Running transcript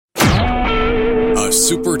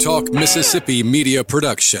SuperTalk Mississippi media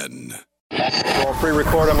production. I'll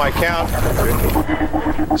pre-record on my count.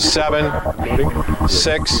 7,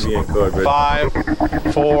 6, 5,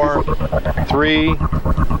 4, 3,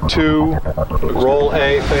 2. Roll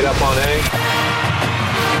A, fade up on A.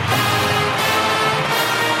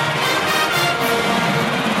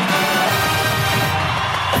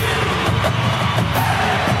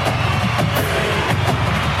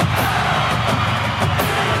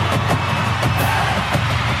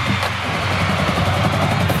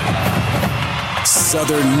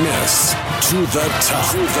 Southern Miss to the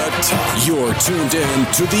top. You're tuned in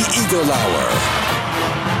to the Eagle Hour.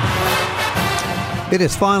 It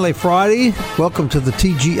is finally Friday. Welcome to the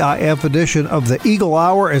TGIF edition of the Eagle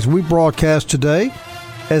Hour as we broadcast today,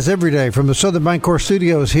 as every day, from the Southern Bancorp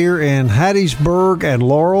Studios here in Hattiesburg and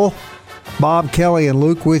Laurel. Bob, Kelly, and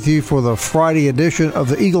Luke with you for the Friday edition of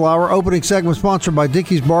the Eagle Hour. Opening segment sponsored by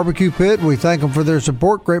Dickey's Barbecue Pit. We thank them for their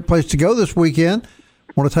support. Great place to go this weekend.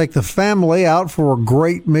 Want to take the family out for a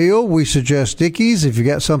great meal? We suggest Dickey's. If you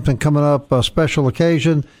got something coming up, a special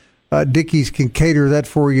occasion, Dickey's can cater that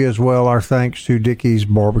for you as well. Our thanks to Dickey's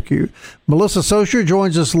Barbecue. Melissa Sosher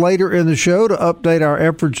joins us later in the show to update our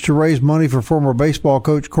efforts to raise money for former baseball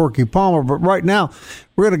coach Corky Palmer. But right now,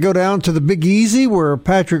 we're going to go down to the Big Easy where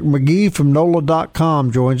Patrick McGee from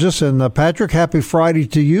NOLA.com joins us. And Patrick, happy Friday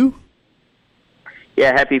to you.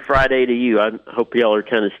 Yeah, happy Friday to you. I hope y'all are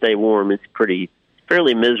kind of stay warm. It's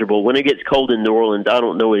fairly miserable. When it gets cold in New Orleans, I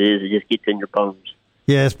don't know what it is. It just gets in your bones.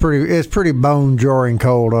 Yeah, it's pretty bone-jarring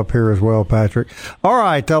cold up here as well, Patrick. All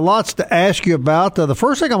right, lots to ask you about. The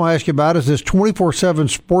first thing I'm going to ask you about is this 24/7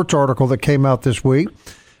 sports article that came out this week,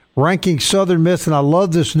 ranking Southern Miss, and I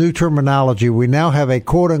love this new terminology. We now have a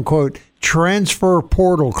quote-unquote transfer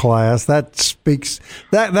portal class. That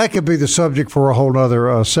could be the subject for a whole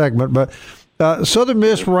other segment, but Southern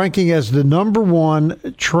Miss ranking as the number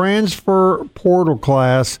one transfer portal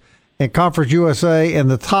class in Conference USA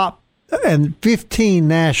and the top and 15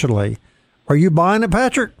 nationally. Are you buying it,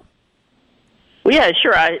 Patrick? Well, yeah,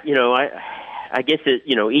 sure. I guess it,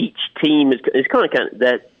 each team is kind of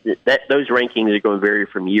that those rankings are going to vary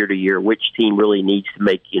from year to year. Which team really needs to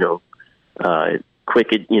make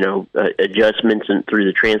quick adjustments through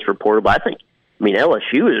the transfer portal? But I mean,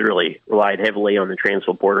 LSU has really relied heavily on the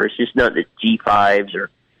transfer portal. It's just not the G5s or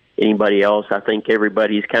anybody else. I think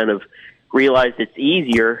everybody's kind of realized it's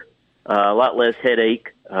easier, a lot less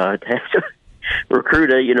headache to have to recruit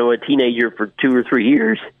a teenager for 2 or 3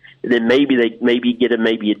 years. And then maybe you get him,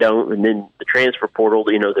 maybe you don't. And then the transfer portal,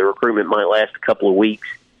 the recruitment might last a couple of weeks,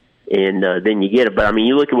 and then you get it. But, I mean,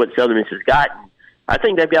 you look at what Southern Miss has gotten. I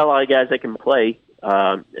think they've got a lot of guys that can play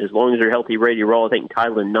as long as they're healthy, ready to roll. I think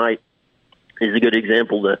Tylen Knight is a good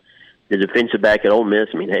example. The defensive back at Ole Miss.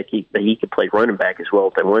 I mean, heck, he could play running back as well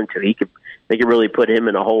if they wanted to. They could really put him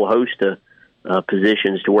in a whole host of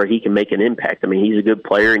positions to where he can make an impact. I mean, he's a good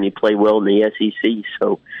player and he played well in the SEC.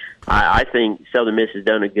 So I think Southern Miss has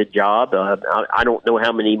done a good job. I don't know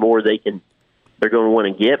how many more they're going to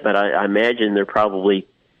want to get, but I imagine they're probably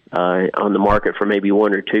on the market for maybe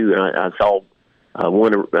 1 or 2. And I saw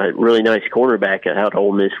one a really nice cornerback out of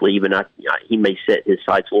Ole Miss leave, and he may set his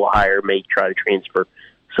sights a little higher, may try to transfer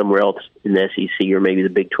somewhere else in the SEC or maybe the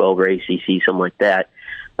Big 12 or ACC, something like that.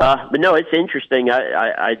 But no, it's interesting.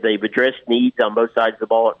 They've addressed needs on both sides of the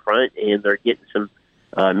ball up front, and they're getting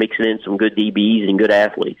mixing in some good DBs and good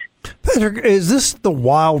athletes. Patrick, is this the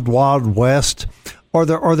wild, wild west? Are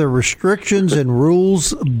there restrictions and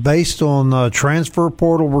rules based on transfer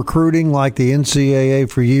portal recruiting like the NCAA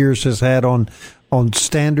for years has had on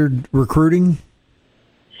standard recruiting?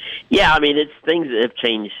 Yeah, I mean, things that have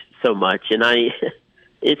changed so much, and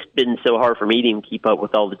it's been so hard for me to even keep up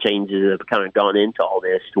with all the changes that have kind of gone into all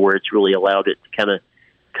this, to where it's really allowed it to kind of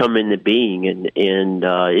come into being, and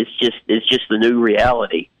it's just the new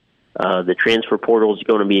reality. The transfer portal is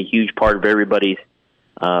going to be a huge part of everybody's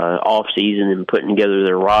off season and putting together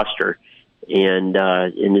their roster, and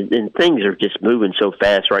things are just moving so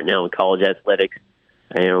fast right now in college athletics.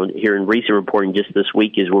 Here in recent reporting just this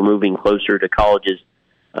week is we're moving closer to colleges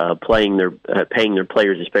paying their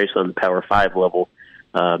players, especially on the Power 5 level.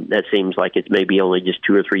 That seems like it's maybe only just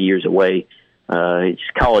 2 or 3 years away.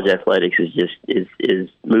 College athletics is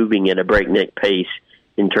moving at a breakneck pace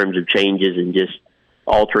in terms of changes and just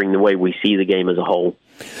altering the way we see the game as a whole.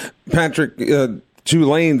 Patrick,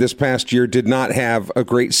 Tulane this past year did not have a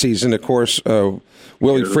great season. Of course,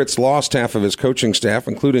 Willie Fritz lost half of his coaching staff,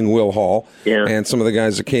 including Will Hall and some of the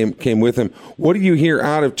guys that came with him. What do you hear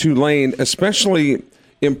out of Tulane, especially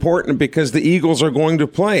important because the Eagles are going to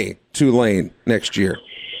play Tulane next year?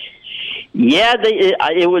 Yeah,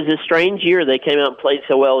 it was a strange year. They came out and played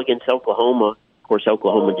so well against Oklahoma. Of course,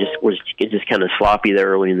 Oklahoma was kind of sloppy there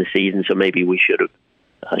early in the season, so maybe we shouldn't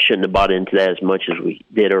have bought into that as much as we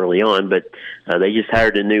did early on. But they just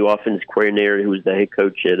hired a new offensive coordinator who was the head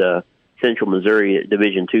coach at Central Missouri,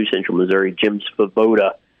 Division II Central Missouri, Jim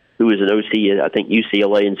Svoboda, who was an OC at, I think,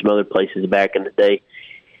 UCLA and some other places back in the day.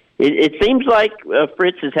 It seems like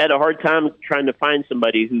Fritz has had a hard time trying to find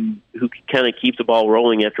somebody who can kind of keep the ball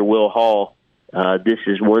rolling after Will Hall. This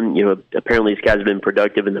is one, apparently this guy's been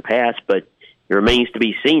productive in the past, but it remains to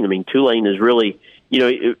be seen. I mean, Tulane is really,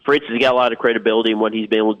 Fritz has got a lot of credibility in what he's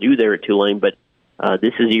been able to do there at Tulane, but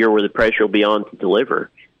this is a year where the pressure will be on to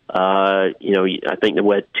deliver. I think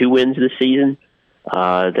they had 2 wins this season.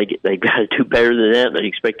 They got to do better than that. They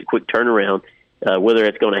expect a quick turnaround. Whether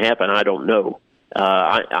it's going to happen, I don't know.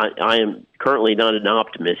 I am currently not an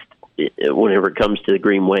optimist whenever it comes to the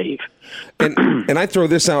Green Wave. And I throw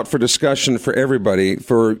this out for discussion for everybody.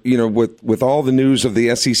 For with all the news of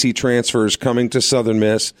the SEC transfers coming to Southern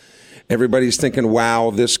Miss, everybody's thinking,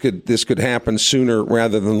 "Wow, this could happen sooner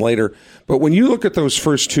rather than later." But when you look at those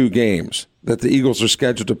first 2 games that the Eagles are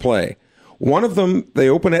scheduled to play, one of them they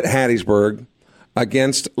open at Hattiesburg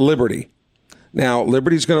against Liberty. Now,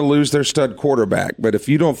 Liberty's going to lose their stud quarterback, but if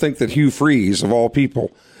you don't think that Hugh Freeze, of all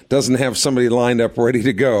people, doesn't have somebody lined up ready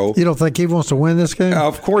to go. You don't think he wants to win this game?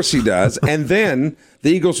 Of course he does. And then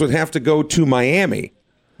the Eagles would have to go to Miami.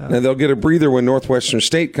 Now, they'll get a breather when Northwestern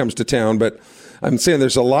State comes to town, but I'm saying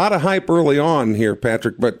there's a lot of hype early on here,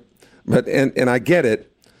 Patrick, but I get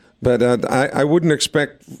it, but I wouldn't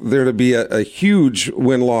expect there to be a huge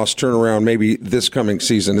win-loss turnaround maybe this coming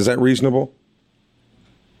season. Is that reasonable?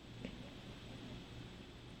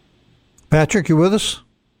 Patrick, you with us?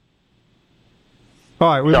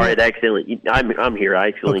 All right. Sorry, I'm here. I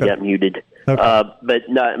accidentally got muted. Okay. But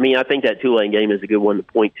no, I mean, I think that Tulane game is a good one to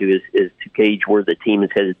point to is to gauge where the team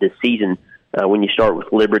is headed this season. When you start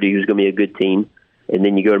with Liberty, who's going to be a good team, and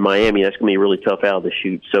then you go to Miami, that's going to be really tough out of the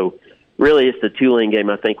chute. So really, it's the Tulane game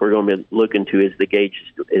I think we're going to be looking to as the gauge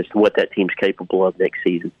as to what that team's capable of next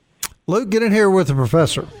season. Luke, get in here with the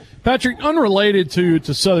professor. Patrick, unrelated to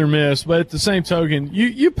Southern Miss, but at the same token,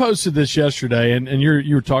 you posted this yesterday, and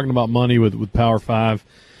you were talking about money with Power 5.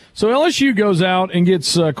 So LSU goes out and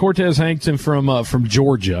gets Cortez Hankton from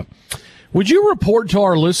Georgia. Would you report to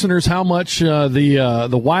our listeners how much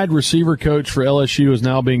the wide receiver coach for LSU is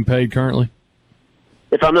now being paid currently?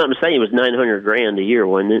 If I'm not mistaken, it was $900,000 a year,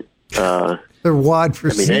 wasn't it? They're wide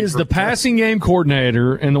receiver. He is the passing game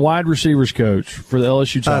coordinator and the wide receivers coach for the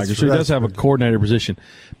LSU Tigers. So he does have a coordinator position.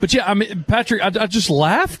 But yeah, I mean, Patrick, I just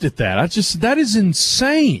laughed at that. that is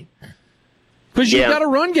insane. Because you've got a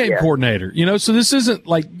run game coordinator, so this isn't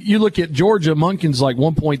like you look at Georgia, Munkin's like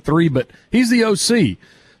 1.3, but he's the OC.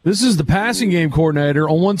 This is the passing game coordinator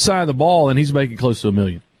on one side of the ball, and he's making close to $1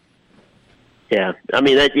 million. Yeah, I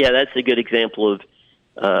mean, that's a good example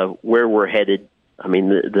of where we're headed. I mean,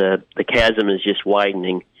 the chasm is just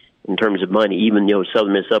widening in terms of money. Even,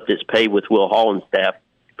 Southern Miss upped its pay with Will Hall and staff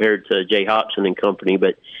compared to Jay Hopson and company,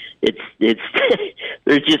 but it's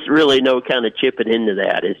there's just really no kind of chipping into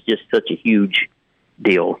that. It's just such a huge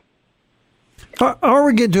deal. Are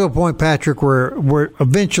we getting to a point, Patrick, where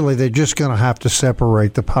eventually they're just going to have to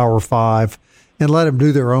separate the Power 5 and let them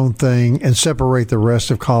do their own thing and separate the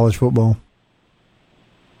rest of college football?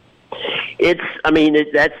 That's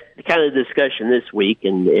kind of the discussion this week,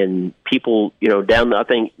 and people, I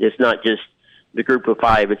think it's not just the group of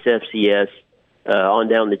 5, it's FCS, on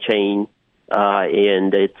down the chain,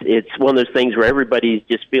 and it's one of those things where everybody's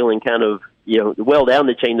just feeling kind of, well down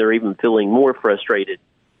the chain, they're even feeling more frustrated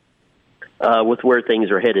with where things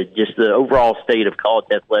are headed, just the overall state of college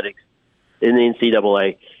athletics in the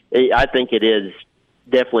NCAA. I think it is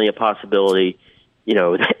definitely a possibility,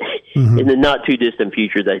 in the not too distant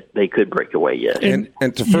future that they could break away. Yes.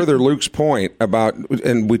 And to further Luke's point about,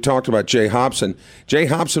 and we talked about Jay Hopson. Jay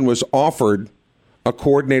Hopson was offered a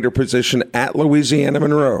coordinator position at Louisiana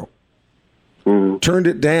Monroe. Turned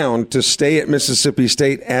it down to stay at Mississippi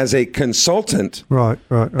State as a consultant. Right.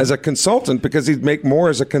 As a consultant, because he'd make more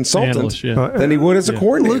as a consultant than he would as a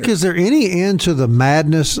coordinator. Luke, is there any end to the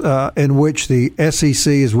madness in which the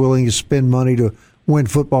SEC is willing to spend money to win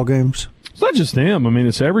football games? It's not just them. I mean,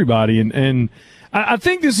 it's everybody. And I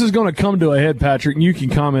think this is going to come to a head, Patrick, and you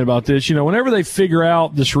can comment about this. Whenever they figure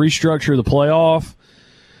out this restructure of the playoff,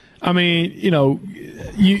 I mean,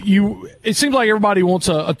 it seems like everybody wants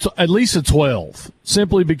at least a 12,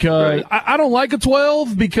 simply because I don't like a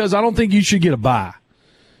 12 because I don't think you should get a bye.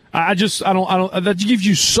 I don't. That gives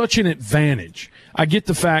you such an advantage. I get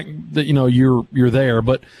the fact that you're there,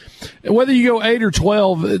 but whether you go 8 or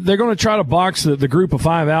 12, they're going to try to box the group of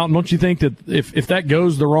 5 out. And don't you think that if that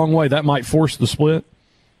goes the wrong way, that might force the split?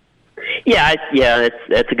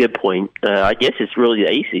 That's a good point. I guess it's really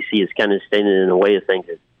the ACC is kind of standing in the way of things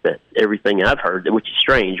that everything I've heard, which is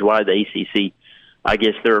strange. Why the ACC? I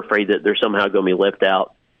guess they're afraid that they're somehow going to be left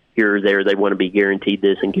out here or there. They want to be guaranteed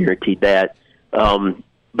this and guaranteed that.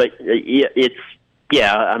 But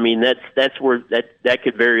I mean that's where that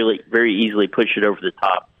could very easily push it over the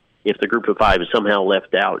top if the group of 5 is somehow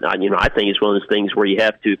left out. I think it's one of those things where you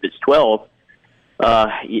have to, if it's 12.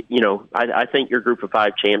 I think your group of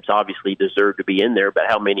 5 champs obviously deserve to be in there, but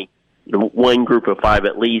how many? One group of 5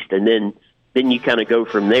 at least, and then you kind of go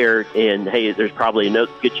from there. And hey, there's probably a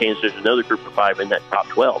good chance there's another group of 5 in that top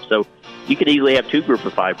 12. So you could easily have 2 group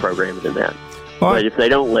of 5 programs in that. But if they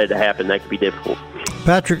don't let it happen, that could be difficult.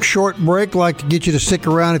 Patrick, short break. Like to get you to stick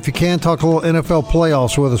around if you can. Talk a little NFL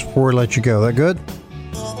playoffs with us before we let you go. That good?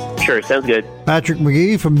 Sure, sounds good. Patrick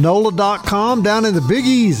McGee from NOLA.com down in the Big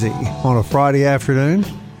Easy on a Friday afternoon.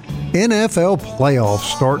 NFL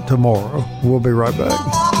playoffs start tomorrow. We'll be right back.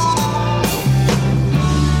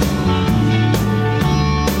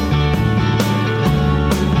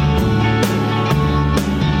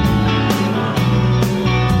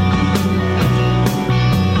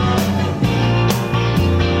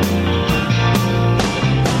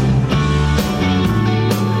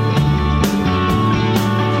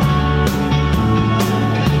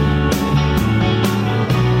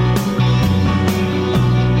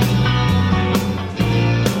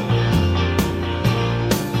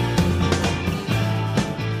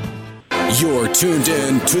 You're tuned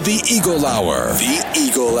in to the Eagle Hour. The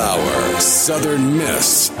Eagle Hour. Southern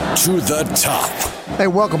Miss to the top. Hey,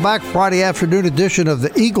 welcome back. Friday afternoon edition of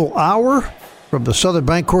the Eagle Hour from the Southern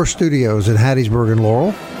Bancorp Studios in Hattiesburg and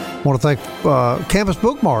Laurel. I want to thank Campus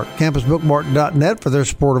Bookmark, campusbookmark.net for their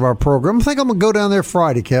support of our program. I think I'm going to go down there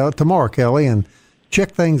tomorrow, Kelly, and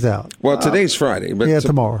check things out. Well, today's Friday. But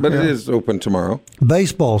tomorrow. But it is open tomorrow.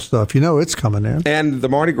 Baseball stuff, it's coming in. And the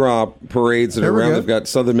Mardi Gras parades that are around, they've got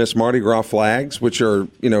Southern Miss Mardi Gras flags, which are,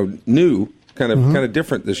 new, kind of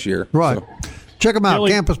different this year. Right. So. Check them out,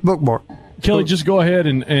 Kelly, Campus Bookmark. Kelly, just go ahead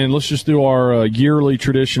and let's just do our yearly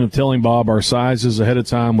tradition of telling Bob our sizes ahead of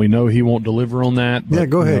time. We know he won't deliver on that. But,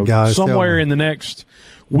 go ahead, guys. Somewhere in the next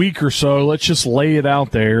week or so, let's just lay it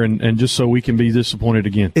out there and just so we can be disappointed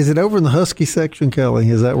again. Is it over in the Husky section, Kelly?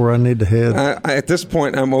 Is that where I need to head? At this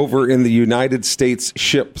point, I'm over in the United States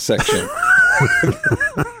ship section.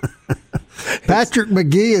 Patrick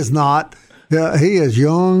McGee is not. He is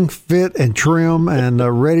young, fit, and trim and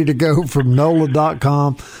ready to go from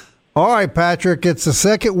NOLA.com. All right, Patrick, it's the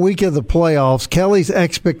second week of the playoffs. Kelly's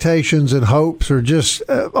expectations and hopes are just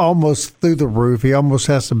almost through the roof. He almost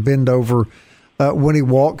has to bend over when he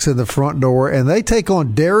walks in the front door. And they take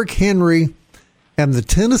on Derrick Henry and the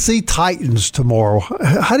Tennessee Titans tomorrow.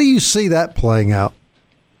 How do you see that playing out?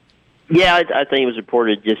 Yeah, I think it was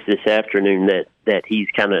reported just this afternoon that he's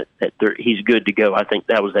he's good to go. I think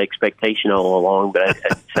that was the expectation all along, but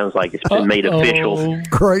it sounds like it's been made official.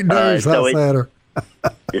 Great news, so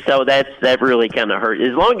so that really kind of hurt.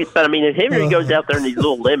 But I mean, if Henry goes out there and he's a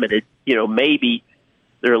little limited, maybe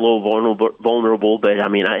they're a little vulnerable. But I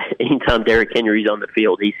mean, anytime Derrick Henry's on the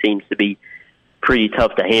field, he seems to be pretty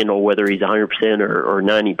tough to handle, whether he's 100% or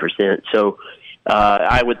 90%. So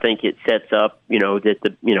I would think it sets up, that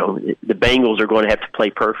the Bengals are going to have to play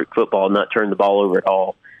perfect football and not turn the ball over at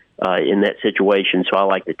all in that situation. So I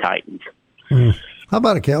like the Titans. How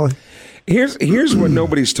about it, Kelly? Here's what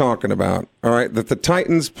nobody's talking about. All right, that the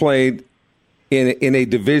Titans played in a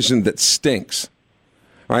division that stinks.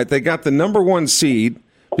 All right, they got the number 1 seed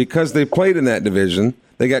because they played in that division.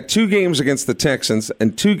 They got 2 games against the Texans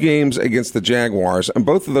and 2 games against the Jaguars, and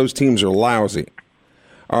both of those teams are lousy.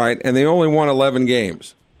 All right, and they only won 11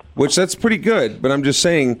 games, which that's pretty good. But I'm just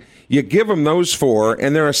saying, you give them those 4,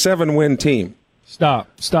 and they're a 7-win team. Stop.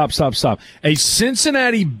 A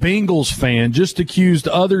Cincinnati Bengals fan just accused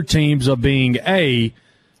other teams of being A,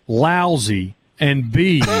 lousy, and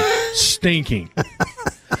B, stinking.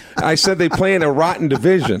 I said they play in a rotten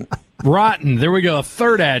division. Rotten. There we go. A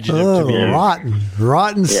third adjective.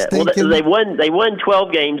 Rotten, stinking. Well, they won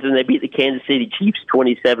 12 games and they beat the Kansas City Chiefs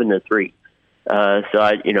 27-3.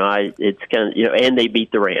 It's kind of and they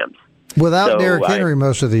beat the Rams. Without Derrick Henry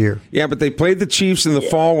most of the year. Yeah, but they played the Chiefs in the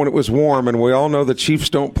fall when it was warm, and we all know the Chiefs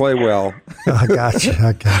don't play well. I got you.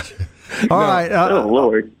 All right. Oh,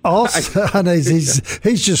 Lord. Also,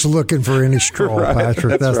 he's just looking for any straw, right,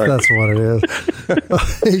 Patrick. That's what it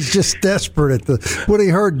is. He's just desperate. When he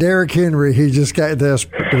heard Derrick Henry, he just got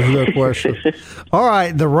desperate. There's no question. All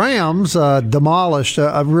right. The Rams demolished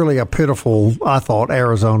really a pitiful, I thought,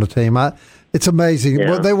 Arizona team. It's amazing.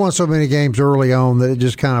 Yeah. They won so many games early on that it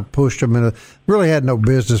just kind of pushed them really had no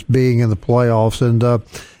business being in the playoffs. And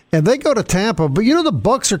And they go to Tampa, but the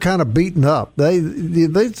Bucs are kind of beaten up. They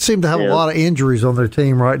seem to have a lot of injuries on their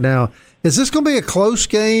team right now. Is this going to be a close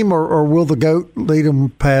game, or will the GOAT lead them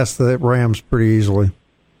past the Rams pretty easily?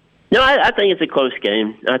 No, I think it's a close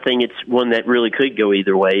game. I think it's one that really could go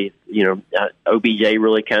either way. OBJ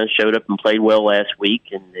really kind of showed up and played well last week,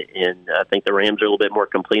 and I think the Rams are a little bit more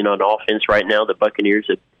complete on offense right now. The Buccaneers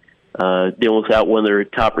have dealing without one of their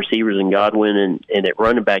top receivers in Godwin, and at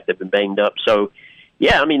running back they've been banged up. So,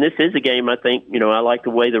 yeah, I mean, this is a game. I think I like the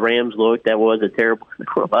way the Rams looked. That was a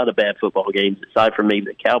lot of bad football games aside from maybe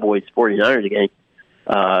the Cowboys 49ers game.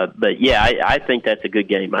 But yeah, I think that's a good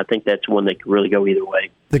game. I think that's one that could really go either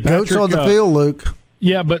way. The GOAT's on the field, Luke.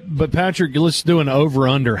 Yeah, but Patrick, let's do an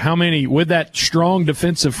over-under. How many, with that strong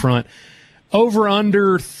defensive front,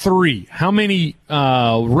 over-under 3, how many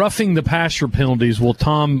roughing the passer penalties will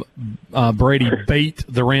Tom Brady bait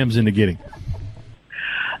the Rams into getting?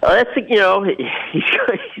 That's he's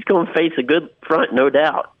going to face a good front, no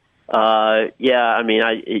doubt. Yeah, I mean,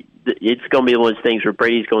 it's going to be one of those things where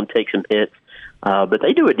Brady's going to take some hits, but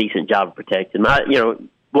they do a decent job of protecting him.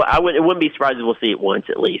 It wouldn't be surprised if we'll see it once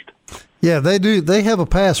at least. Yeah, they do. They have a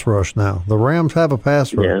pass rush now. The Rams have a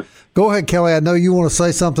pass rush. Yeah. Go ahead, Kelly. I know you want to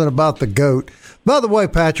say something about the GOAT. By the way,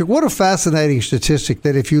 Patrick, what a fascinating statistic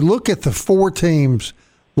that if you look at the 4 teams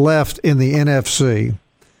left in the NFC,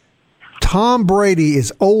 Tom Brady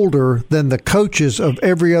is older than the coaches of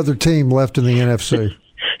every other team left in the NFC.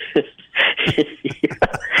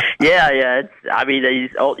 Yeah.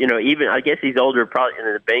 He's old. Even I guess he's older probably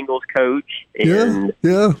than the Bengals coach. And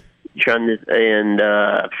yeah. He's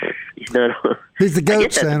not. He's the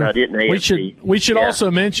GOAT. About it in AFC. We should also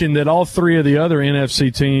mention that all 3 of the other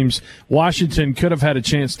NFC teams, Washington could have had a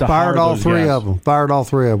chance to fired all 3 of them. Fired all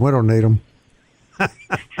 3 of them. We don't need them.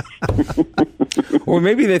 Well,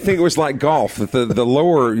 maybe they think it was like golf. That the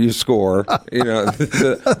lower you score,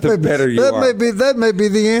 the better you are. That may be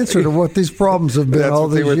the answer to what these problems have been. That's all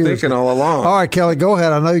what they these were years. Thinking all along. All right, Kelly, go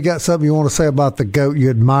ahead. I know you got something you want to say about the GOAT. You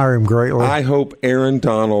admire him greatly. I hope Aaron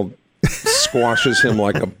Donald squashes him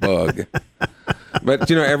like a bug. But,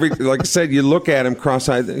 like I said, you look at him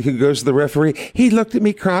cross-eyed. He goes to the referee. He looked at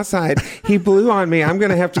me cross-eyed. He blew on me. I'm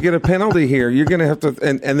going to have to get a penalty here. You're going to have to,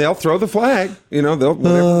 and they'll throw the flag. They'll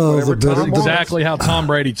whatever Tom exactly how Tom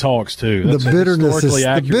Brady talks too. That's the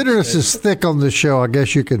bitterness is thick on this show. I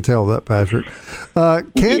guess you can tell that, Patrick.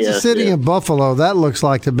 Kansas City and Buffalo. That looks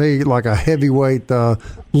like to me like a heavyweight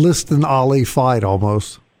Liston Ali fight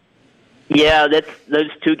almost. Yeah, those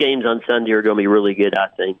 2 games on Sunday are going to be really good, I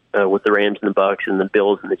think, with the Rams and the Bucs and the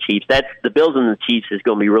Bills and the Chiefs. The Bills and the Chiefs is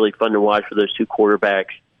going to be really fun to watch for those 2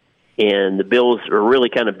 quarterbacks. And the Bills are really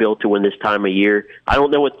kind of built to win this time of year. I don't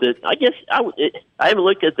know I haven't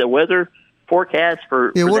looked at the weather forecast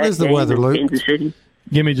for what is the weather, Luke? Kansas City.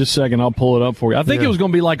 Give me just a second. I'll pull it up for you. I think it was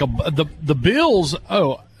going to be like the Bills.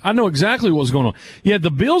 Oh, I know exactly what's going on. Yeah, the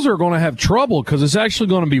Bills are going to have trouble because it's actually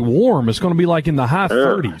going to be warm. It's going to be like in the high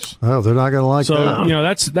 30s. Oh, they're not going to like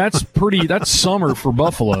that. So, that's summer for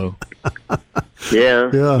Buffalo. Yeah,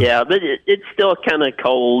 but it's still kind of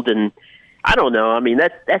cold, and I don't know. I mean,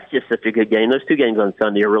 that's just such a good game. Those 2 games on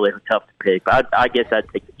Sunday are really tough to pick. I guess I'd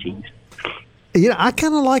take the Chiefs. I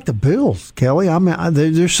kind of like the Bills, Kelly. I mean,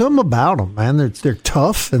 there's something about them, man. They're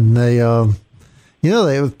tough, and they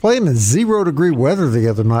they were playing in 0-degree weather the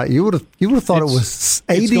other night. You would have thought it was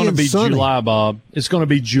 80 and sunny. It's going to be July, Bob. It's going to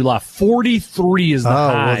be July. 43 is the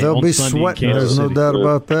high. Well, they'll be sweating. There's no doubt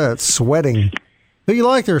about that. Sweating. Who you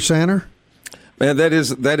like there, Sander? Man, that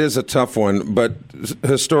is a tough one. But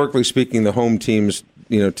historically speaking, the home teams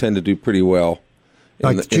tend to do pretty well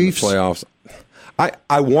in the playoffs.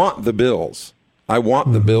 I want the Bills. I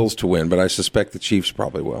want the Bills to win, but I suspect the Chiefs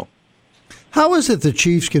probably will. How is it the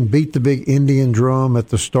Chiefs can beat the big Indian drum at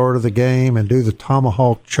the start of the game and do the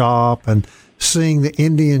tomahawk chop and sing the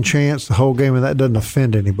Indian chants the whole game, and that doesn't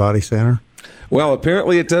offend anybody, Sander? Well,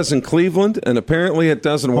 apparently it does in Cleveland, and apparently it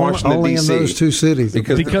does in Washington, only D.C. in those 2 cities.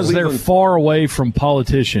 Because they're far away from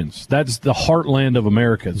politicians. That's the heartland of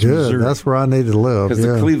America. Good. Missouri. That's where I need to live. Because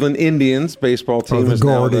the Cleveland Indians baseball team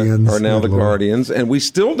are now the Guardians, and we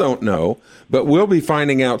still don't know, but we'll be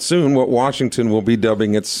finding out soon what Washington will be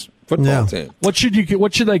dubbing its football team. What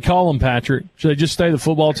should they call them, Patrick? Should they just stay the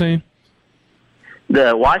football team?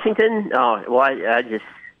 The Washington? Oh, well,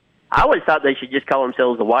 I always thought they should just call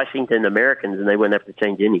themselves the Washington Americans, and they wouldn't have to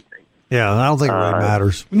change anything. Yeah, I don't think it really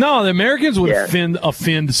matters. No, the Americans would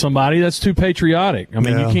offend somebody. That's too patriotic. I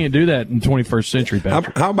mean, you can't do that in the 21st century,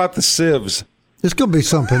 Patrick. How about the Civs? It's going to be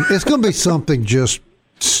something. It's going to be something just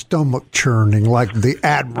stomach churning, like the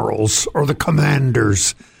Admirals or the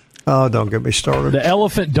Commanders. Oh, don't get me started. The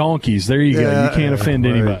Elephant Donkeys. There you go. You can't offend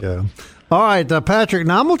anybody. All right, Patrick,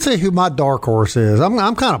 now I'm going to tell you who my dark horse is. I'm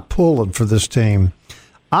kind of pulling for this team.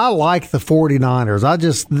 I like the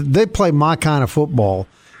 49ers. They play my kind of football.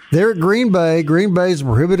 They're at Green Bay. Green Bay's a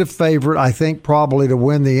prohibitive favorite, I think, probably to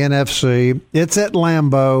win the NFC. It's at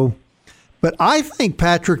Lambeau. But I think,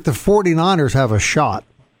 Patrick, the 49ers have a shot.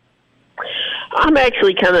 I'm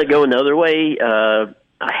actually kind of going the other way.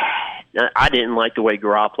 I didn't like the way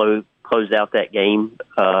Garoppolo closed out that game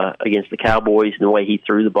against the Cowboys and the way he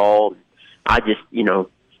threw the ball. I just,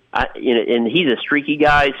 and he's a streaky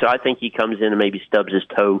guy, so I think he comes in and maybe stubs his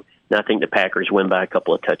toe, and I think the Packers win by a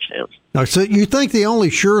couple of touchdowns. Now, so you think the only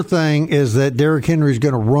sure thing is that Derrick Henry's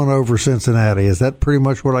going to run over Cincinnati? Is that pretty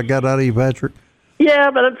much what I got out of you, Patrick? Yeah,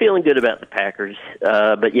 but I'm feeling good about the Packers.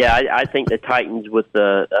 But, yeah, I think the Titans with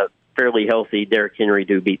the fairly healthy Derrick Henry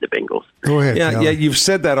do beat the Bengals. Go ahead, Kelly. Yeah, you've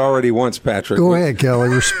said that already once, Patrick. Go ahead, Kelly.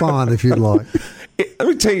 Respond if you'd like. Let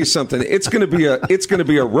me tell you something. It's going to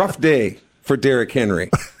be a rough day for Derrick Henry.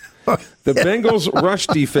 The Bengals' rush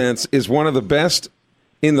defense is one of the best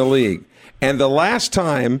in the league. And the last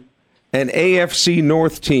time an AFC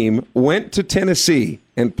North team went to Tennessee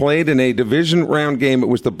and played in a division round game, it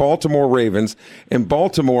was the Baltimore Ravens, and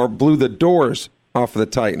Baltimore blew the doors off of the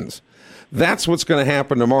Titans. That's what's going to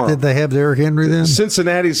happen tomorrow. Did they have Derrick Henry then?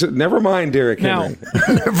 Cincinnati's, never mind Derrick Henry.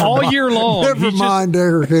 All year long. Never mind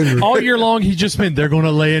Derrick Henry. All year long, he's just been, they're going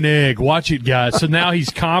to lay an egg. Watch it, guys. So now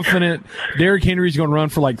he's confident. Derrick Henry's going to run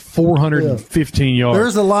for like 415 yards.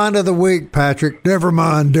 There's the line of the week, Patrick. Never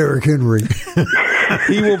mind Derrick Henry.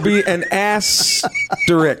 He will be an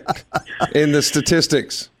asterisk in the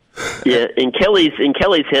statistics. Yeah, in Kelly's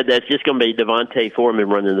head, that's just going to be Devontae Foreman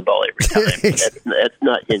running the ball every time. That's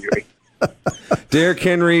not Henry. Derrick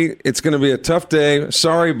Henry, it's going to be a tough day.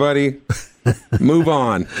 Sorry, buddy. Move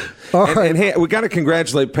on. And hey, we got to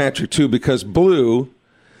congratulate Patrick, too, because Blue,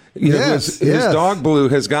 his dog Blue,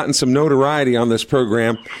 has gotten some notoriety on this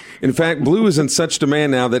program. In fact, Blue is in such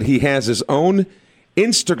demand now that he has his own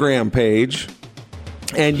Instagram page,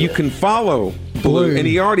 and you can follow Blue. And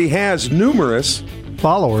he already has numerous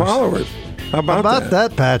followers. How about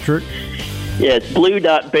that, Patrick? Yeah, it's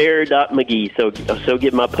blue.bear.mcgee, so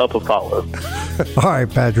give my pup a follow. All right,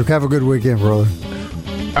 Patrick. Have a good weekend, brother.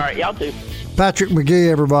 All right, y'all too. Patrick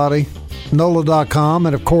McGee, everybody. NOLA.com,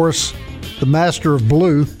 and, of course, the master of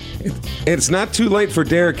blue. It's not too late for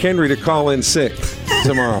Derrick Henry to call in sick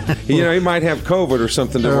tomorrow. He might have COVID or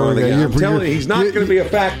something tomorrow. I'm telling you, he's not going to be a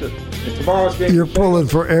factor. Tomorrow's game. You're pulling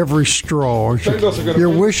for every straw. You're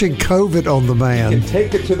wishing COVID on the man. You can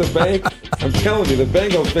take it to the bank. I'm telling you, the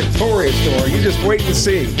Bengals victorious tomorrow. You just wait and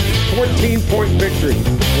see. 14-point victory.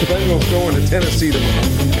 The Bengals going to Tennessee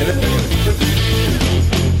tomorrow.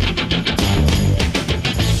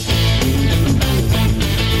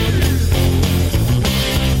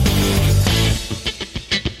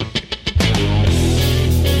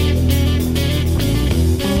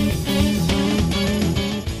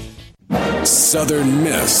 Southern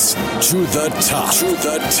Miss to the top. To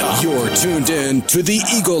the top. You're tuned in to the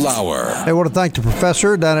Eagle Hour. I want to thank the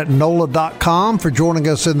professor down at NOLA.com for joining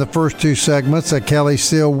us in the first two segments. Kelly's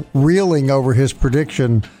still reeling over his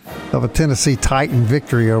prediction of a Tennessee Titan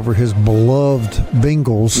victory over his beloved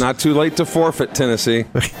Bengals. Not too late to forfeit, Tennessee.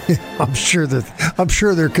 I'm sure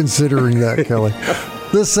they're considering that, Kelly.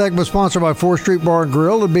 This segment is sponsored by 4th Street Bar and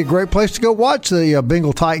Grill. It'd be a great place to go watch the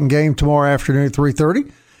Bengal Titan game tomorrow afternoon at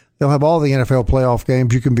 3:30. They'll have all the NFL playoff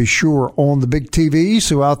games, you can be sure, on the big TVs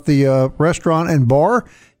throughout the restaurant and bar.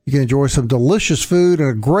 You can enjoy some delicious food and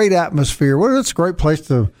a great atmosphere. Well, it's a great place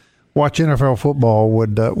to watch NFL football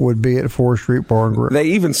would be at 4th Street Bar and Grill. They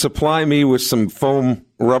even supply me with some foam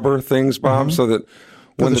rubber things, Bob, so that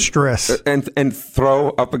when the stress and throw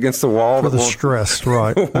up against the wall for the stress,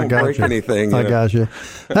 right? I got break you. Anything. I got you.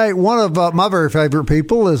 Hey, one of my very favorite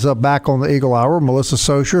people is back on the Eagle Hour, Melissa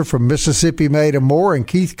Socher from Mississippi Made and More and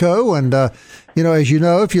Keith Co. And as you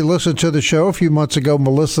know, if you listened to the show a few months ago,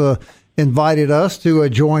 Melissa invited us to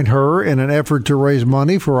join her in an effort to raise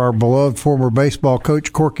money for our beloved former baseball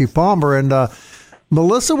coach Corky Palmer. And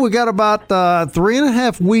Melissa, we got about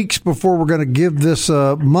 3.5 weeks before we're going to give this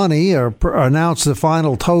money or announce the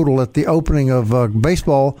final total at the opening of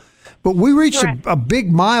baseball. But we reached a big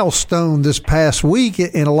milestone this past week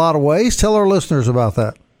in a lot of ways. Tell our listeners about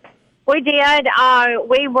that. We did.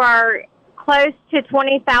 We were close to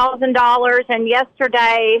 $20,000, and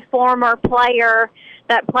yesterday, former player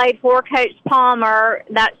that played for Coach Palmer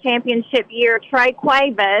that championship year, Trey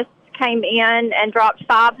Cuevas, came in and dropped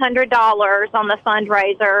 $500 on the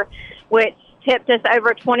fundraiser, which tipped us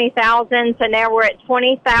over $20,000, so now we're at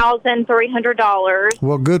 $20,300.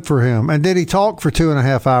 Well, good for him. And did he talk for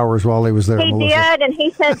 2.5 hours while he was there? He Melissa? did, and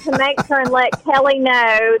he said to make sure and let Kelly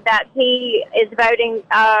know that he is voting.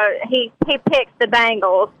 He picks the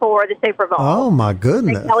Bengals for the Super Bowl. Oh my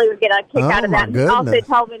goodness! And Kelly would get a kick out of that. He also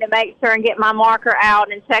told me to make sure and get my marker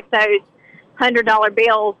out and check those $100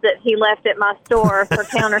 bills that he left at my store for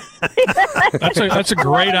counter. That's a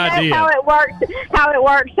great idea. How it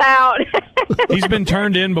works out. He's been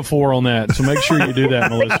turned in before on that, so make sure you do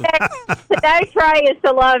that, Melissa. Today Trey is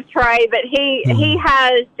to love Trey, but he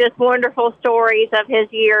has just wonderful stories of his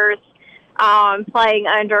years playing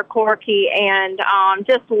under Corky, and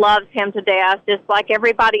just loves him to death, just like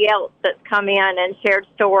everybody else that's come in and shared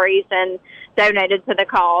stories and donated to the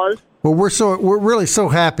cause. Well, we're really so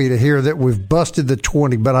happy to hear that we've busted the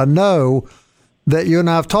 20, but I know that you and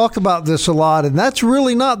I have talked about this a lot, and that's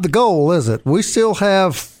really not the goal, is it? We still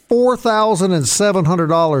have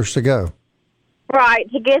 $4,700 to go.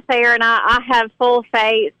 Right, to get there, and I have full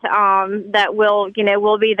faith that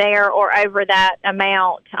we'll be there or over that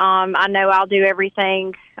amount. I know I'll do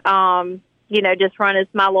everything, just run as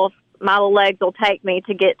my little legs will take me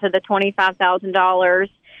to get to the $25,000.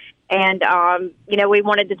 And, we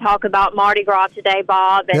wanted to talk about Mardi Gras today,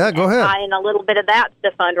 Bob, and, go ahead. And tie in a little bit of that to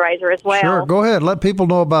the fundraiser as well. Sure, go ahead. Let people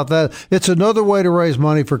know about that. It's another way to raise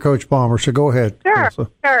money for Coach Palmer, so go ahead. Sure.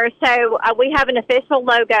 So we have an official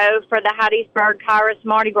logo for the Hattiesburg Kairos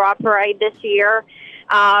Mardi Gras Parade this year.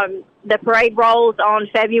 The parade rolls on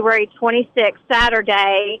February 26th,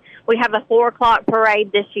 Saturday. We have a 4 o'clock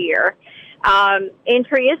parade this year.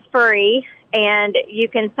 Entry is free. And you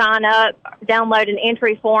can sign up, download an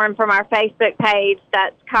entry form from our Facebook page.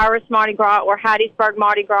 That's Kairos Mardi Gras or Hattiesburg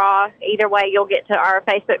Mardi Gras. Either way, you'll get to our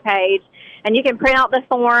Facebook page. And you can print out the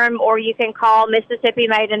form, or you can call Mississippi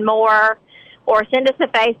Made and More, or send us a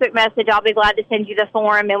Facebook message. I'll be glad to send you the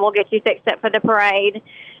form, and we'll get you fixed up for the parade.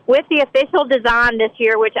 With the official design this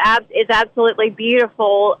year, which is absolutely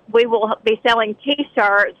beautiful, we will be selling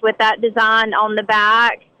T-shirts with that design on the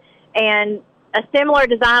back, and a similar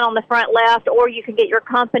design on the front left, or you can get your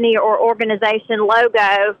company or organization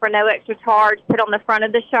logo for no extra charge put on the front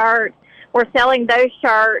of the shirt. We're selling those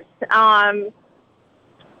shirts.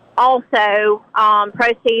 Also,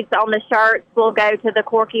 proceeds on the shirts will go to the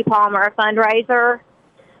Corky Palmer fundraiser.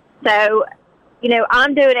 So,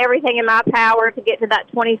 I'm doing everything in my power to get to that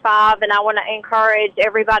 25, and I want to encourage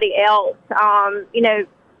everybody else,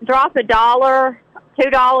 drop $1, $2,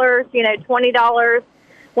 $20,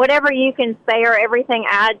 whatever you can spare. Everything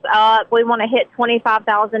adds up. We want to hit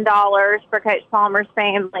 $25,000 for Coach Palmer's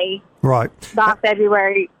family. Right. By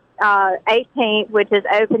February 18th, which is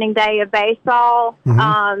opening day of baseball,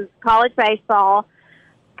 college baseball.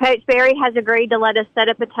 Coach Berry has agreed to let us set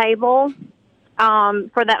up a table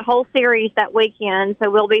for that whole series that weekend. So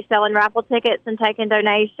we'll be selling raffle tickets and taking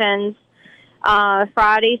donations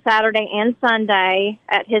Friday, Saturday, and Sunday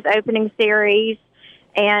at his opening series.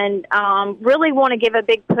 And really want to give a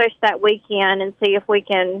big push that weekend and see if we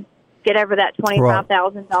can get over that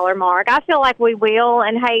 $25,000 mark. I feel like we will.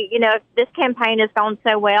 And, hey, if this campaign has gone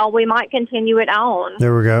so well, we might continue it on.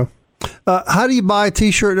 There we go. How do you buy a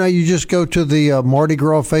T-shirt now? You just go to the Mardi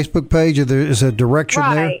Gras Facebook page? Is a direction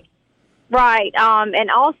there? Right.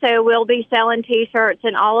 And also we'll be selling T-shirts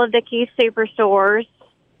in all of the Keith Superstores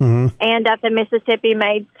and at the Mississippi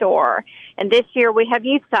Made store. And this year we have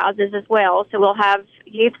youth sizes as well. So we'll have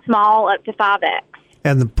youth small up to 5X.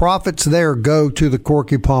 And the profits there go to the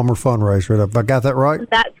Corky Palmer fundraiser. Have I got that right?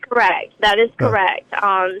 That's correct. That is correct.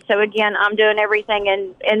 So, again, I'm doing everything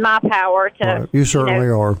in my power to you certainly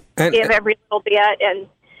are. Give every little bit. And,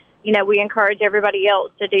 we encourage everybody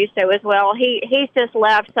else to do so as well. He's just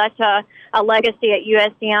left such a legacy at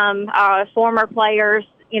USM. Former players,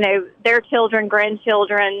 their children,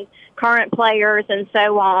 grandchildren, current players, and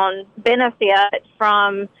so on, benefit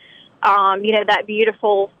from, that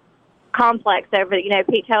beautiful complex over,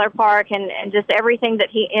 Pete Taylor Park, and just everything that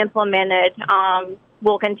he implemented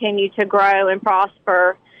will continue to grow and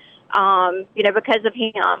prosper, because of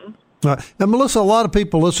him. And Melissa, a lot of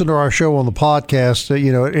people listen to our show on the podcast, at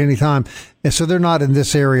any time, and so they're not in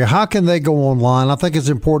this area. How can they go online? I think it's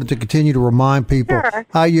important to continue to remind people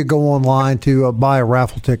how you go online to buy a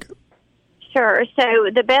raffle ticket. Sure. So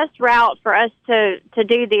the best route for us to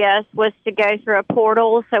do this was to go through a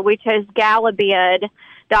portal. So we chose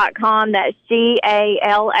Galabid.com. That's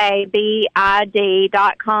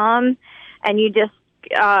GALABID.com. And you just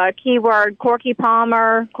keyword Corky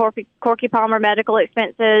Palmer, Corky Palmer medical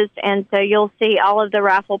expenses. And so you'll see all of the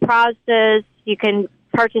raffle prizes. You can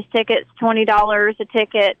purchase tickets, $20 a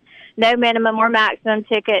ticket. no minimum or maximum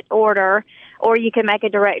ticket order, or you can make a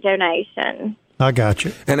direct donation. I got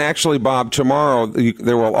you. And actually, Bob, tomorrow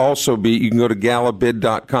there will also be, you can go to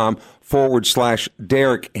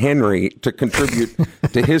galabid.com/Derrick Henry to contribute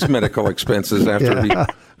to his medical expenses after he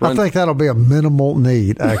I think that'll be a minimal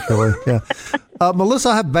need, actually. Yeah. Melissa,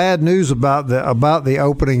 I have bad news about the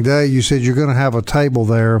opening day. You said you're going to have a table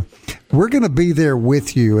there. We're going to be there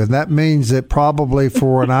with you, and that means that probably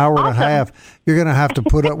for an hour and a half, you're going to have to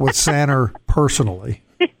put up with Santa personally.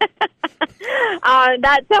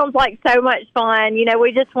 That sounds like so much fun. You know,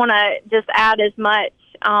 we just want to just add as much,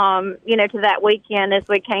 to that weekend as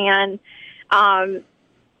we can. From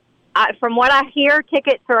what I hear,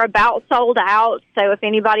 tickets are about sold out. So if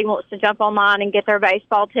anybody wants to jump online and get their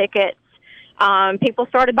baseball tickets, people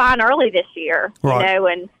started buying early this year, right.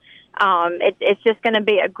 And it's just going to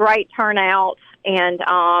be a great turnout. And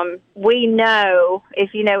we know,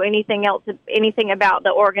 if you know anything about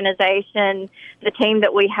the organization, the team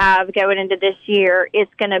that we have going into this year,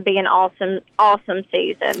 it's going to be an awesome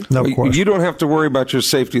season. No question. You don't have to worry about your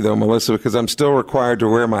safety, though, Melissa, because I'm still required to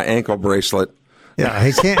wear my ankle bracelet. Yeah,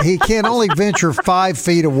 he can't only venture 5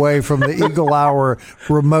 feet away from the Eagle Hour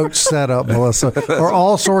remote setup, Melissa, or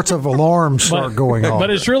all sorts of alarms start going off.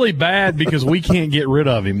 But it's really bad because we can't get rid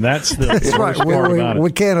of him. That's right. part about it.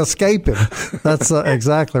 We can't escape him. That's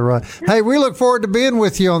exactly right. Hey, we look forward to being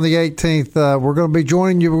with you on the 18th. We're going to be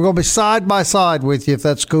joining you. We're going to be side by side with you, if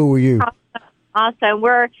that's cool with you. Awesome.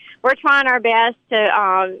 We're trying our best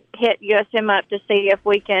to hit USM up to see if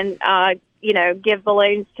we can give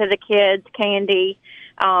balloons to the kids, candy.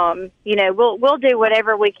 We'll do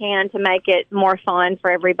whatever we can to make it more fun for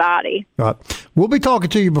everybody. Right. We'll be talking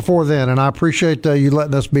to you before then, and I appreciate you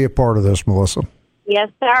letting us be a part of this, Melissa. Yes,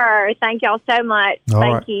 sir. Thank y'all so much.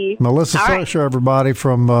 Thank you. Melissa Sosher, everybody,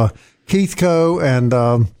 from Keith Co. and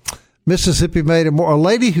Mississippi Made and More, a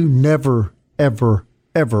lady who never, ever,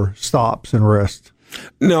 ever stops and rests.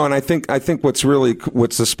 No, and I think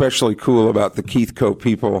what's especially cool about the Keith Co.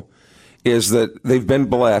 people is that they've been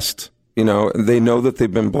blessed. They know that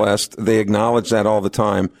they've been blessed. They acknowledge that all the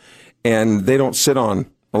time, and they don't sit on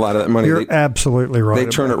a lot of that money. You're absolutely right.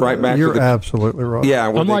 They turn it right back. You're absolutely right. Yeah.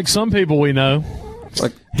 Unlike some people we know,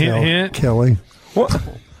 like hint. Kelly. What?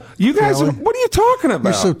 You guys, what are you talking about?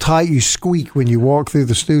 You're so tight you squeak when you walk through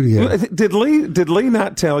the studio. Did Lee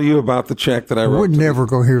not tell you about the check that I wrote? We're never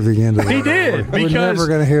going to hear the end of it. He did. We're never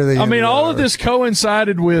going to hear the end. I mean, all of this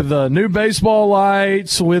coincided with new baseball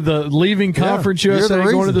lights, with leaving Conference USA,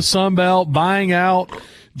 going to the Sun Belt, buying out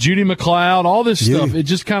Judy McLeod, all this stuff. It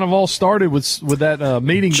just kind of all started with that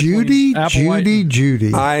meeting. Judy.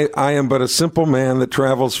 I am but a simple man that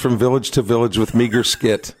travels from village to village with meager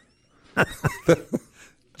skit.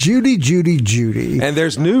 Judy. And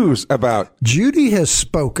there's news about Judy has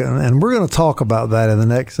spoken, and we're going to talk about that in the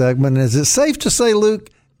next segment. Is it safe to say, Luke,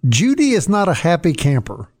 Judy is not a happy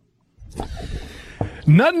camper?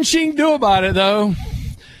 Nothing she can do about it, though.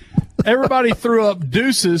 Everybody threw up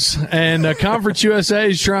deuces, and Conference USA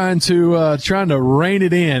is trying to rein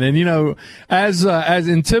it in. And as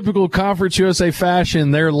in typical Conference USA fashion,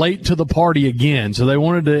 they're late to the party again, so they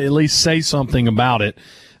wanted to at least say something about it.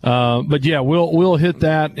 But yeah, we'll hit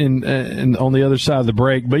that in on the other side of the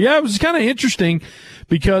break. But yeah, it was kind of interesting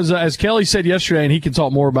because as Kelly said yesterday, and he can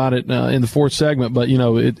talk more about it in the fourth segment. But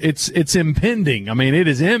it's impending. I mean, it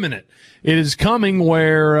is imminent. It is coming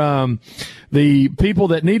where the people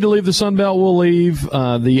that need to leave the Sun Belt will leave.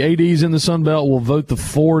 The ADs in the Sun Belt will vote the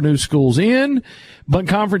 4 new schools in. But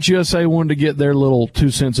Conference USA wanted to get their little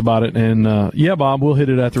 2 cents about it. And, Bob, we'll hit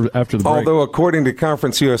it after the break. Although, according to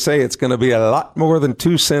Conference USA, it's going to be a lot more than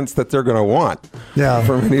 2 cents that they're going to want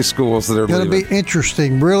from any schools that are leaving. It's going to be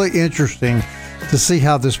interesting, really interesting to see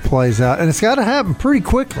how this plays out. And it's got to happen pretty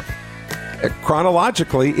quickly.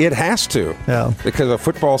 Chronologically, it has to, because of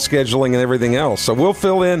football scheduling and everything else. So we'll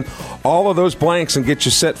fill in all of those blanks and get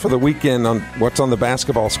you set for the weekend on what's on the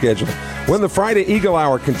basketball schedule when the Friday Eagle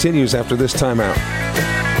Hour continues after this timeout.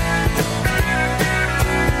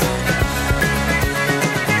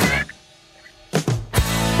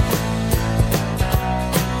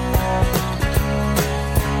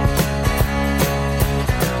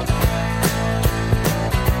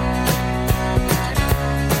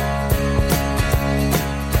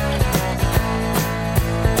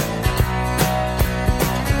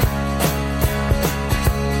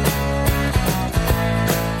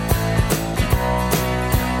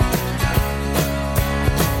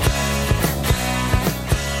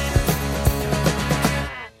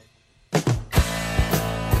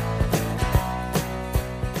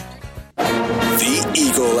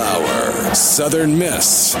 Southern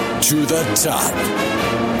Miss to the top.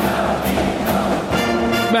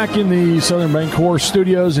 Back in the Southern Bancorp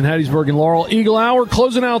studios in Hattiesburg and Laurel. Eagle Hour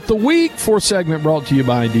closing out the week. Fourth segment brought to you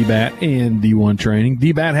by DBAT and D1 Training.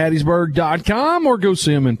 DBATHattiesburg.com or go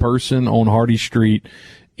see them in person on Hardy Street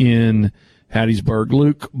in Hattiesburg.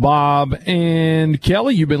 Luke, Bob, and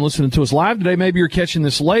Kelly, you've been listening to us live today. Maybe you're catching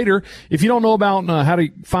this later. If you don't know about how to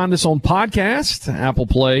find us on podcast, Apple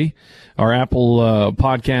Play, or Apple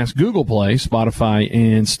Podcast, Google Play, Spotify,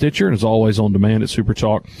 and Stitcher. And as always, on demand at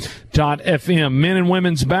supertalk.fm. Men and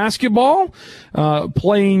women's basketball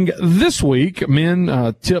playing this week.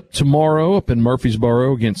 Men tip tomorrow up in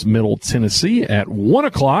Murfreesboro against Middle Tennessee at 1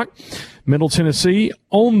 o'clock. Middle Tennessee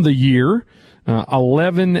on the year.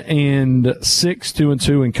 11-6,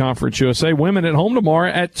 2-2 in Conference USA. Women at home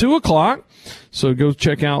tomorrow at 2 o'clock. So go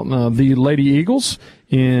check out the Lady Eagles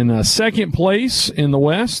in second place in the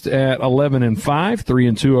West at 11-5,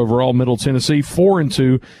 3-2 overall. Middle Tennessee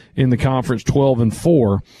 4-2 in the conference,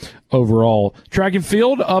 12-4 overall. Track and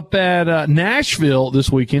field up at Nashville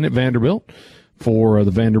this weekend at Vanderbilt for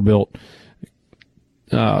the Vanderbilt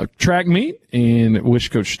track meet, and wish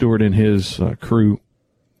Coach Stewart and his crew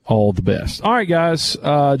all the best. All right, guys.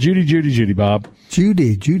 Judy, Bob.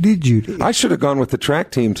 Judy. I should have gone with the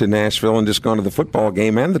track team to Nashville and just gone to the football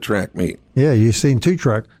game and the track meet. Yeah, you've seen two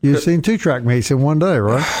track meets in one day,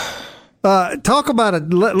 right? Talk about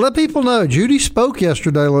it. Let people know. Judy spoke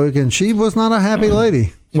yesterday, Luke, and she was not a happy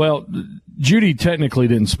lady. Well, Judy technically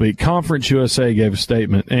didn't speak. Conference USA gave a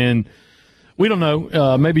statement, and we don't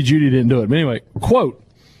know. Maybe Judy didn't do it. But anyway, quote.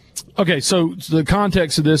 Okay, so the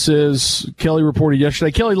context of this is Kelly reported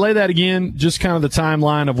yesterday. Kelly, lay that again, just kind of the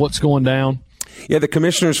timeline of what's going down. Yeah, the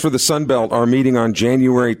commissioners for the Sun Belt are meeting on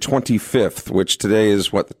January 25th, which today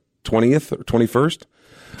is, what, the 20th or 21st?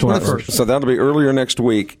 21st. So that'll be earlier next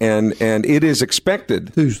week, and it is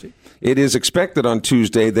expected Tuesday. It is expected on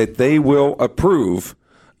Tuesday that they will approve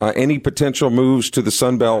any potential moves to the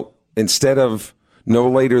Sun Belt instead of no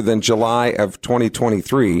later than July of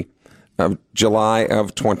 2023. July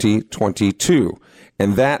of 2022.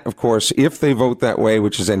 And that, of course, if they vote that way,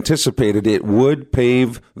 which is anticipated, it would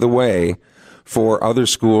pave the way for other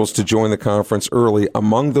schools to join the conference early.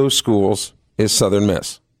 Among those schools is Southern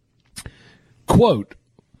Miss. Quote,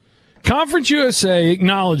 Conference USA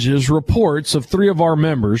acknowledges reports of 3 of our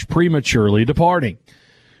members prematurely departing.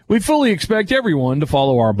 We fully expect everyone to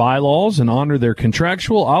follow our bylaws and honor their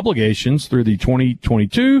contractual obligations through the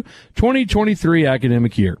 2022-2023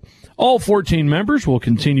 academic year. All 14 members will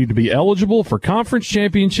continue to be eligible for conference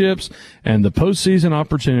championships and the postseason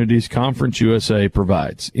opportunities Conference USA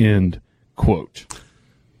provides. End quote.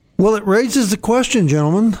 Well, it raises the question,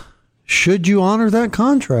 gentlemen. Should you honor that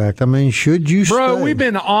contract? I mean, should you Bro, stay? We've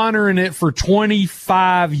been honoring it for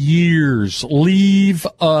 25 years. Leave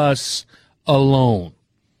us alone.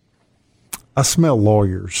 I smell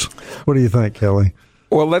lawyers. What do you think, Kelly?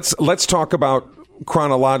 Well, let's talk about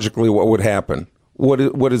chronologically what would happen.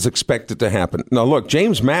 What is expected to happen? Now, look,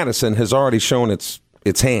 James Madison has already shown its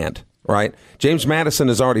hand, right? James Madison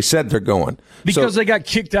has already said they're going. Because they got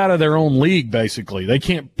kicked out of their own league, basically. They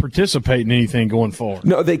can't participate in anything going forward.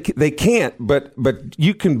 No, they can't, but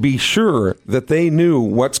you can be sure that they knew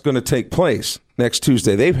what's going to take place next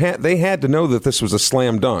Tuesday. They had to know that this was a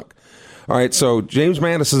slam dunk. All right, so James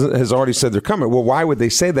Madison has already said they're coming. Well, why would they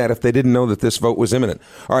say that if they didn't know that this vote was imminent?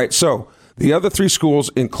 All right, so the other 3 schools,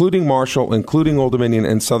 including Marshall, including Old Dominion,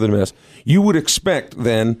 and Southern Miss, you would expect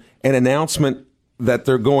then an announcement that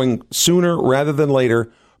they're going sooner rather than later.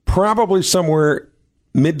 Probably somewhere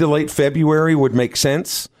mid to late February would make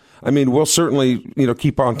sense. I mean, we'll certainly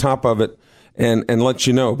keep on top of it and let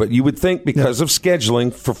you know. But you would think because of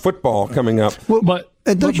scheduling for football coming up. Well, but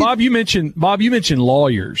Bob, you mentioned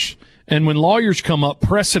lawyers, and when lawyers come up,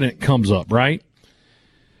 precedent comes up, right?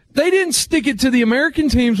 They didn't stick it to the American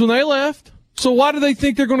teams when they left. So why do they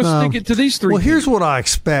think they're going to stick it to these 3 teams? Here's what I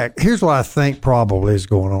expect. Here's what I think probably is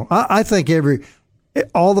going on. I think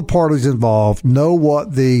all the parties involved know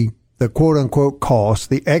what the quote-unquote cost,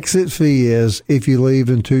 the exit fee is if you leave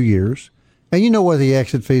in 2 years. And you know what the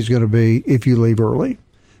exit fee is going to be if you leave early.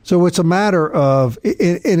 So it's a matter of,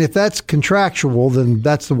 and if that's contractual, then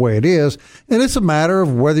that's the way it is. And it's a matter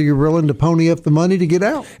of whether you're willing to pony up the money to get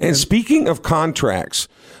out. And speaking of contracts,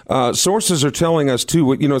 sources are telling us,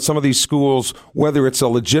 too, some of these schools, whether it's a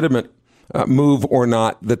legitimate move or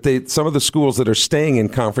not, that some of the schools that are staying in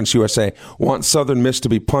Conference USA want Southern Miss to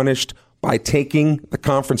be punished by taking the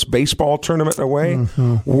conference baseball tournament away.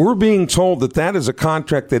 Mm-hmm. We're being told that is a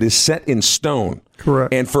contract that is set in stone.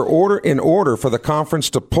 Correct. And in order for the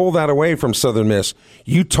conference to pull that away from Southern Miss,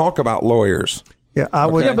 you talk about lawyers. Yeah, I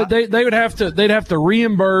would. Yeah, but they'd have to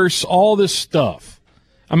reimburse all this stuff.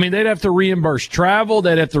 I mean, they'd have to reimburse travel.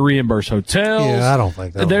 They'd have to reimburse hotels. Yeah, I don't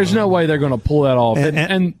think that. There's no way they're going to pull that off.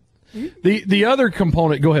 And the other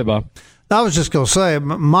component, go ahead, Bob. I was just going to say,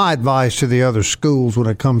 my advice to the other schools when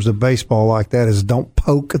it comes to baseball like that is don't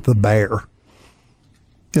poke the bear.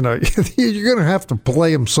 You know, you're going to have to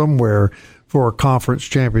play them somewhere for a conference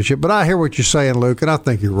championship. But I hear what you're saying, Luke, and I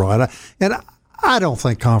think you're right. I don't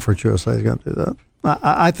think Conference USA is going to do that.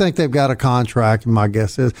 I think they've got a contract, and my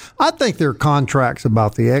guess is I think there are contracts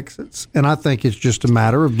about the exits, and I think it's just a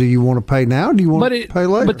matter of do you want to pay now or do you want to pay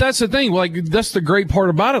later? But that's the thing. Like, that's the great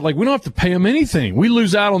part about it. Like, we don't have to pay them anything. We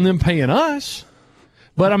lose out on them paying us.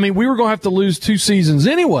 But, I mean, we were going to have to lose 2 seasons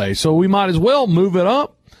anyway, so we might as well move it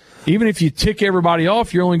up. Even if you tick everybody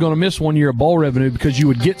off, you're only going to miss 1 year of bowl revenue because you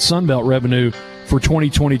would get Sunbelt revenue for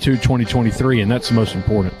 2022, 2023, and that's the most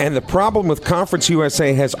important. And the problem with Conference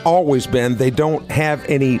USA has always been they don't have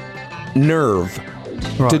any nerve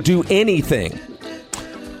to do anything.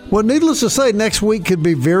 Well, needless to say, next week could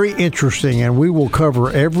be very interesting, and we will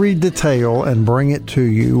cover every detail and bring it to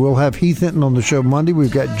you. We'll have Heath Hinton on the show Monday.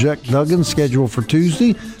 We've got Jack Duggan scheduled for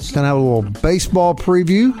Tuesday. Going to have a little baseball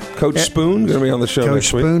preview. Coach Spoon going to be on the show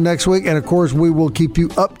next week. Coach Spoon next week. And, of course, we will keep you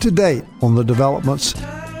up to date on the developments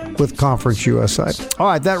with Conference USA. All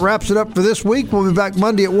right, that wraps it up for this week. We'll be back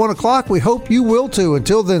Monday at 1 o'clock. We hope you will, too.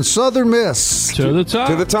 Until then, Southern Miss. To the top.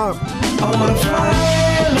 To the top. I want to fly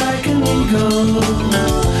like an eagle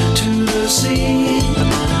to the sea.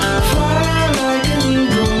 Fly like an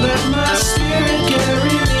eagle, let my spirit carry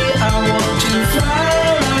me. I want to fly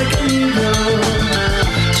like an eagle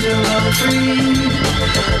till I'm free.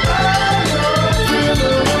 I go through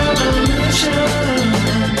the revolution.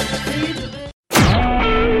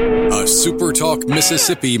 A SuperTalk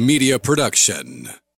Mississippi media production.